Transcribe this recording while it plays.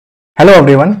Hello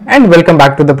everyone and welcome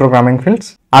back to the Programming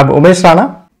Fields. I'm Umesh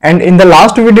Rana, and in the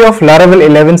last video of Laravel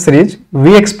 11 series,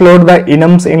 we explored the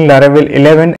enums in Laravel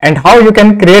 11 and how you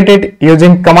can create it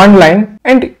using command line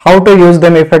and how to use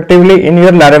them effectively in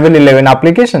your Laravel 11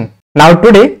 application. Now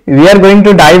today we are going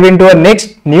to dive into a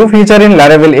next new feature in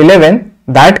Laravel 11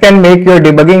 that can make your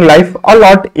debugging life a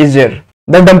lot easier,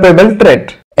 the Dumpable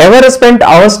Trait. Ever spent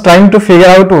hours trying to figure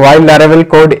out why Laravel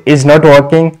code is not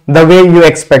working the way you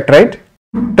expect, right?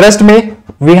 Trust me,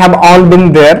 we have all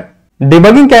been there.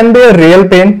 Debugging can be a real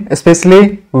pain,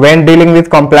 especially when dealing with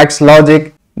complex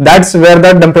logic. That's where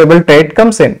the Dumpable Trait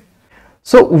comes in.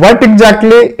 So what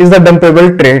exactly is the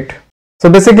Dumpable Trait? So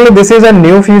basically this is a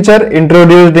new feature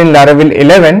introduced in Laravel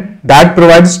 11 that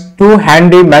provides two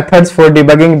handy methods for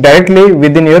debugging directly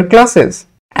within your classes.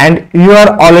 And you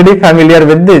are already familiar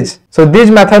with these. So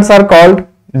these methods are called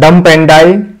dump and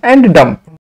die and dump.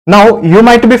 Now you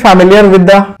might be familiar with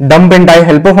the dump and die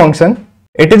helper function.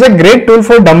 It is a great tool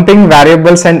for dumping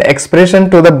variables and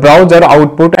expression to the browser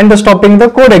output and stopping the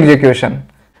code execution.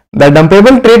 The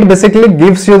dumpable trait basically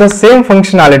gives you the same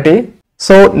functionality,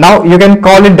 so now you can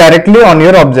call it directly on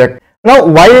your object. Now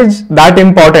why is that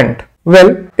important?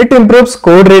 Well, it improves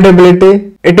code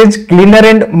readability, it is cleaner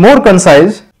and more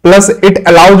concise, plus it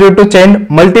allows you to change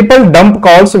multiple dump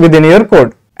calls within your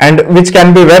code, and which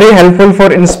can be very helpful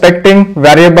for inspecting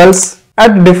variables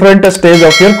at different stages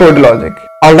of your code logic.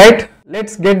 Alright,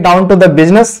 let's get down to the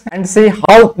business and see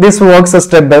how this works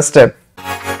step by step.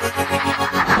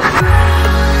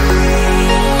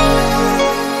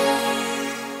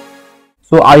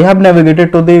 So I have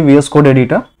navigated to the VS Code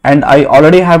editor and I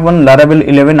already have one Laravel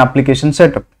 11 application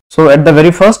setup. So at the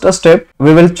very first step,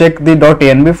 we will check the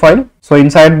 .env file. So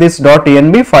inside this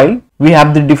 .env file, we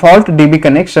have the default DB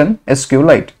connection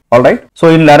SQLite. Alright. So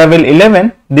in Laravel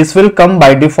 11, this will come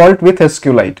by default with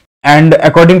SQLite. And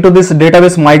according to this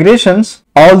database migrations,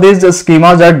 all these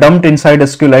schemas are dumped inside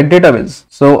SQLite database.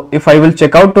 So if I will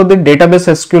check out to the database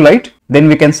SQLite, then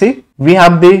we can see we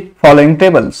have the following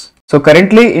tables. So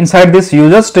currently inside this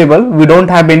users table, we don't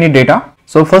have any data.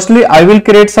 So firstly, I will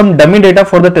create some dummy data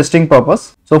for the testing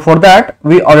purpose. So for that,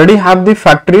 we already have the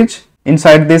factories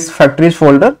inside this factories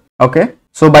folder. Okay.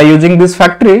 So by using this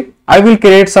factory, I will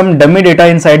create some dummy data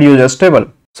inside users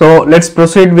table. So let's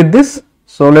proceed with this.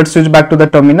 So let's switch back to the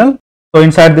terminal. So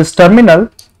inside this terminal,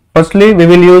 firstly, we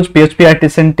will use php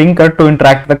artisan tinker to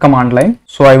interact the command line.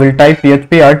 So I will type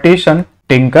php artisan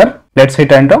tinker. Let's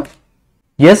hit enter.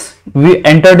 Yes, we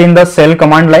entered in the cell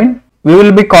command line. We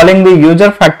will be calling the user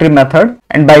factory method,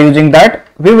 and by using that,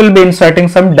 we will be inserting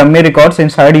some dummy records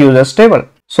inside users table.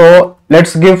 So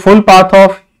let's give full path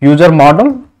of user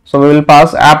model. So we will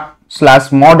pass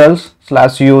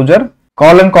app/models/user :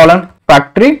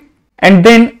 factory, and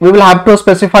then we will have to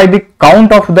specify the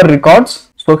count of the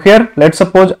records. So here, let's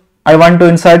suppose I want to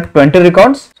insert 20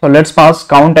 records. So let's pass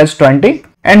count as 20,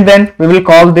 and then we will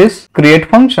call this create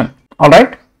function.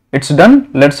 Alright, it's done.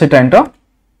 Let's hit enter.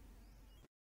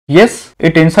 Yes,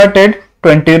 it inserted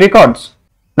 20 records.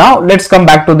 Now let's come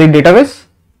back to the database.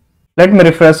 Let me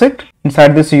refresh it.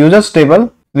 Inside this users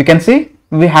table, we can see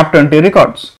we have 20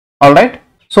 records. Alright.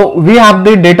 So we have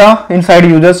the data inside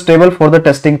users table for the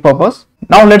testing purpose.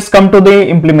 Now let's come to the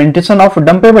implementation of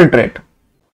dumpable trait.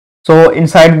 So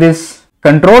inside this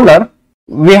controller,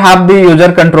 we have the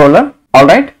user controller.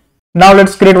 Alright. Now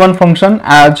let's create one function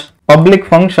as public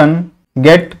function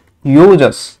get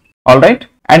users. Alright.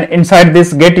 And inside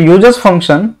this get users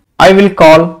function, I will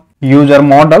call user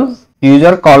model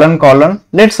user :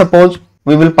 let's suppose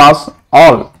we will pass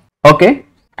all. Okay.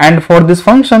 And for this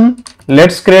function,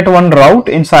 let's create one route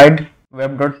inside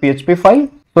web.php file.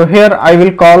 So here I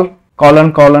will call :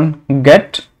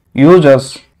 get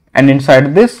users, and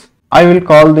inside this I will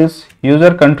call this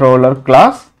user controller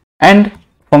class and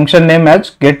function name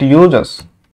as get users.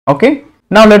 Okay.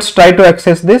 Now let's try to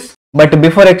access this, but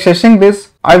before accessing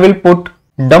this, I will put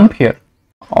dump here,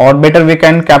 or better we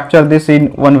can capture this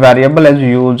in one variable as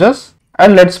users,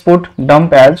 and let's put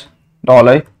dump as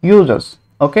 $users.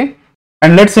 Okay.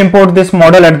 And let's import this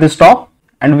model at this top,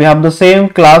 and we have the same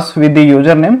class with the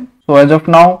username. So as of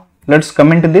now, let's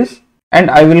comment this,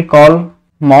 and I will call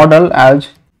model as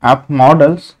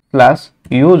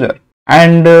app/models/user,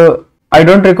 and I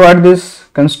don't require this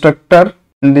constructor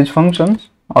in these functions.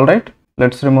 Alright,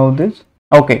 let's remove this.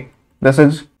 Okay, this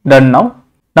is done now.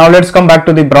 Now let's come back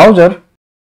to the browser.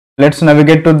 Let's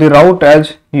navigate to the route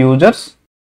as users.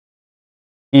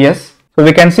 Yes, so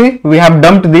we can see we have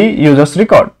dumped the users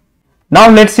record. Now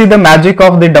let's see the magic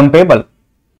of the dumpable.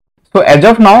 So as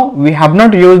of now, we have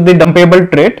not used the dumpable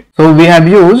trait. So we have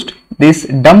used this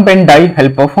dump and die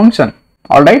helper function.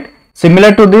 Alright.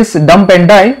 Similar to this dump and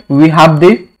die, we have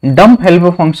the dump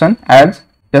helper function as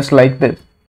just like this.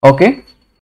 Okay,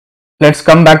 let's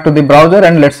come back to the browser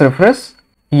and let's refresh.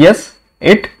 Yes,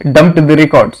 it dumped the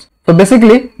records. So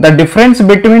basically the difference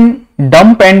between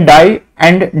dump and die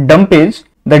and dump is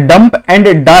the dump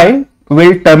and die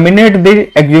will terminate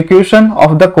the execution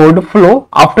of the code flow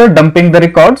after dumping the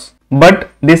records, but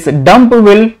this dump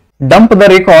will dump the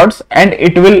records and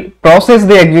it will process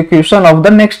the execution of the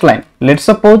next line. Let's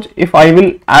suppose if I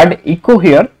will add echo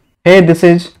here. Hey, this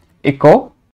is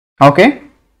echo. Okay,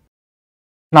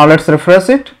 now let's refresh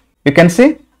it. You can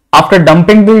see after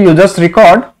dumping the user's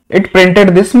record, it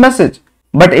printed this message.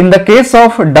 But in the case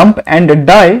of dump and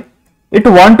die, it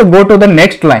want to go to the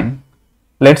next line.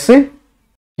 Let's see.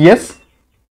 Yes.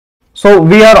 So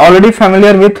we are already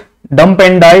familiar with dump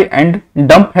and die and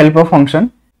dump helper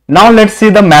function. Now let's see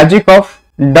the magic of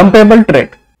dumpable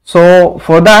trait. So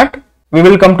for that, we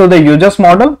will come to the users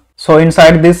model. So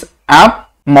inside this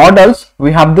app models,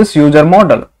 we have this user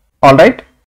model. Alright.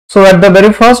 So at the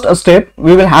very first step,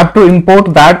 we will have to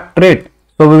import that trait.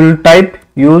 So we will type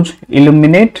use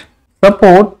illuminate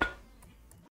support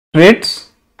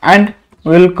traits and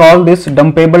we will call this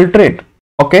dumpable trait.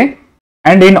 Okay.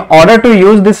 And in order to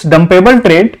use this dumpable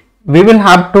trait, we will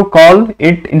have to call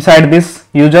it inside this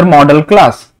user model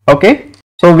class. Okay.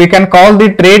 So we can call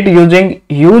the trait using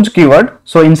use keyword.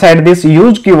 So inside this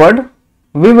use keyword,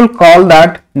 we will call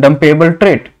that dumpable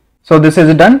trait. So this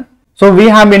is done. So we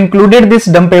have included this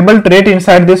dumpable trait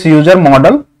inside this user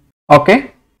model.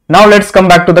 Okay. Now let's come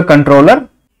back to the controller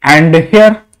and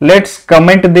here let's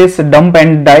comment this dump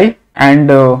and die and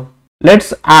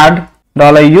let's add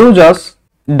 $users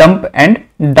dump and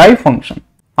die function.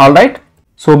 Alright.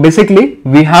 So basically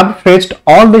we have fetched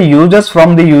all the users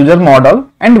from the user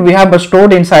model and we have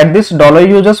stored inside this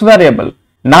 $users variable.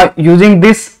 Now using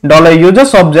this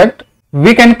 $users object,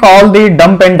 we can call the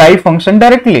dump and die function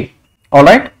directly.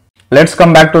 Alright. Let's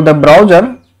come back to the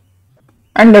browser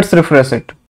and let's refresh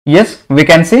it. Yes, we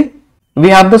can see we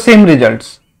have the same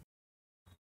results.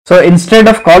 So instead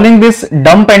of calling this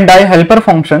dump and die helper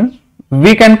function,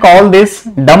 we can call this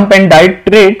dump and die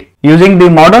trait using the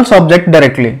models object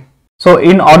directly. So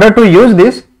in order to use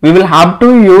this, we will have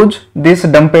to use this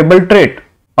dumpable trait.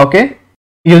 Okay.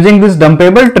 Using this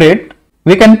dumpable trait,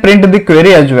 we can print the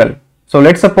query as well. So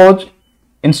let's suppose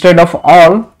instead of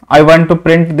all, I want to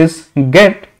print this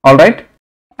get. Alright.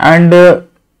 And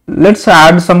let's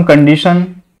add some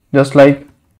condition just like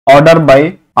order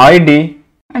by ID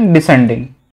and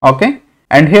descending. Okay.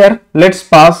 And here let's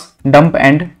pass dump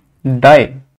and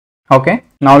die. Okay.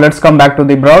 Now let's come back to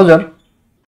the browser.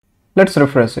 Let's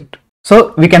refresh it.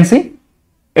 So we can see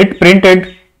it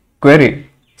printed query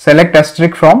select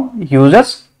asterisk from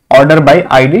users order by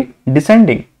ID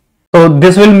descending. So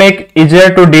this will make easier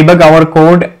to debug our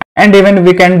code and even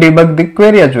we can debug the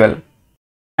query as well.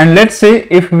 And let's say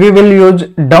if we will use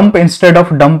dump instead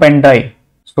of dump and die.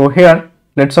 So here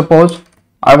let's suppose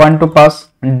I want to pass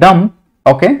dump.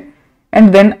 Okay.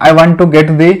 And then I want to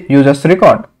get the user's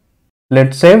record.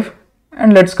 Let's save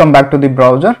and let's come back to the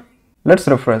browser. Let's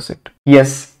refresh it.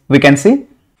 Yes, we can see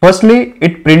firstly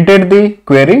it printed the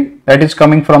query that is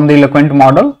coming from the Eloquent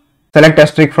model select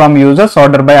asterisk from users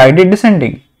order by ID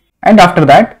descending, and after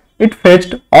that it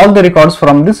fetched all the records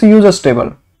from this users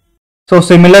table. So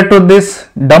similar to this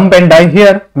dump and die,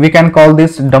 here we can call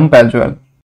this dump as well.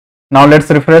 Now let's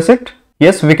refresh it.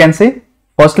 Yes, we can see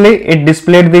firstly it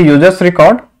displayed the users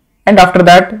record and after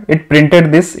that it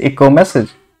printed this echo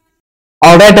message.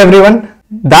 Alright everyone,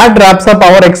 that wraps up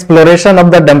our exploration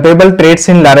of the dumpable traits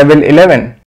in Laravel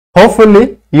 11.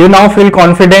 Hopefully you now feel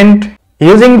confident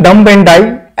using dump and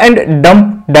die and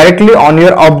dump directly on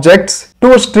your objects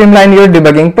to streamline your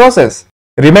debugging process.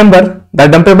 Remember, the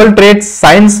dumpable traits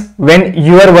shines when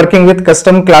you are working with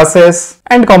custom classes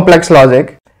and complex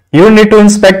logic. You need to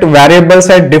inspect variables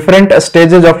at different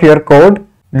stages of your code.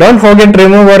 Don't forget to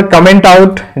remove or comment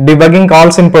out debugging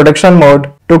calls in production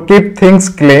mode to keep things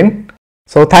clean.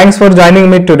 So thanks for joining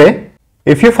me today.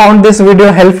 If you found this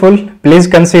video helpful, please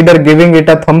consider giving it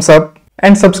a thumbs up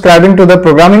and subscribing to the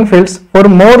Programming Fields for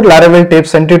more Laravel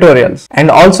tips and tutorials.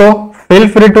 And also feel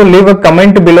free to leave a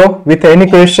comment below with any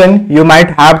question you might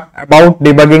have about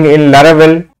debugging in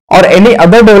Laravel or any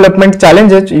other development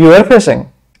challenges you are facing.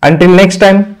 Until next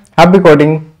time, happy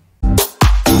coding.